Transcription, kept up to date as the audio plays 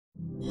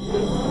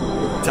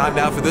Time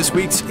now for this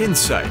week's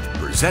Insight,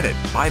 presented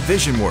by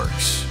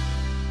VisionWorks.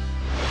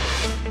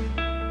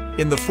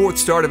 In the fourth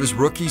start of his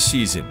rookie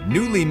season,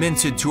 newly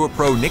minted Tour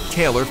Pro Nick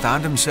Taylor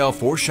found himself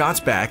 4 shots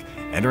back,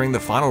 entering the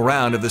final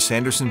round of the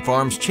Sanderson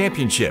Farms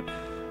Championship.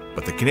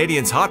 But the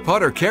Canadian's hot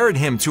putter carried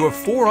him to a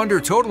 4-under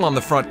total on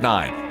the front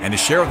 9 and a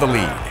share of the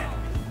lead.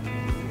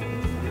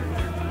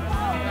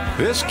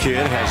 This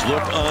kid has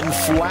looked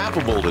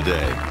unflappable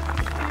today.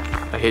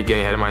 I hate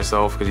getting ahead of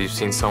myself because you've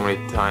seen so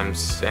many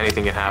times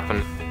anything can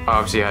happen.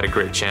 Obviously I had a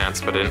great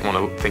chance, but I didn't want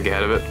to think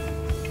ahead of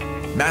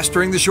it.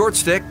 Mastering the short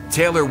stick,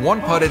 Taylor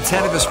one-putted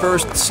 10 of his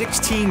first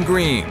 16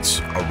 greens,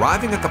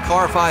 arriving at the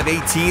par 5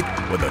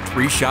 18th with a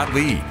 3-shot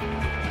lead.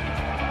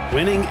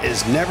 Winning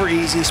is never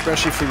easy,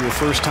 especially for your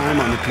first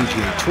time on the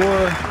PGA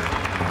Tour.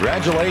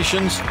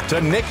 Congratulations to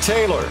Nick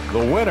Taylor, the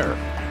winner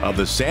of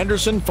the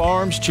Sanderson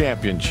Farms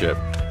Championship.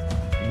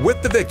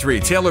 With the victory,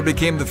 Taylor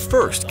became the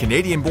first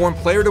Canadian-born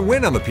player to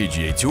win on the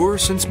PGA Tour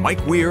since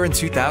Mike Weir in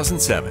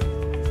 2007.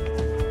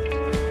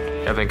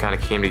 Everything kind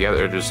of came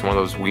together, just one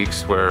of those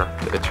weeks where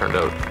it turned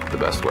out the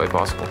best way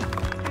possible.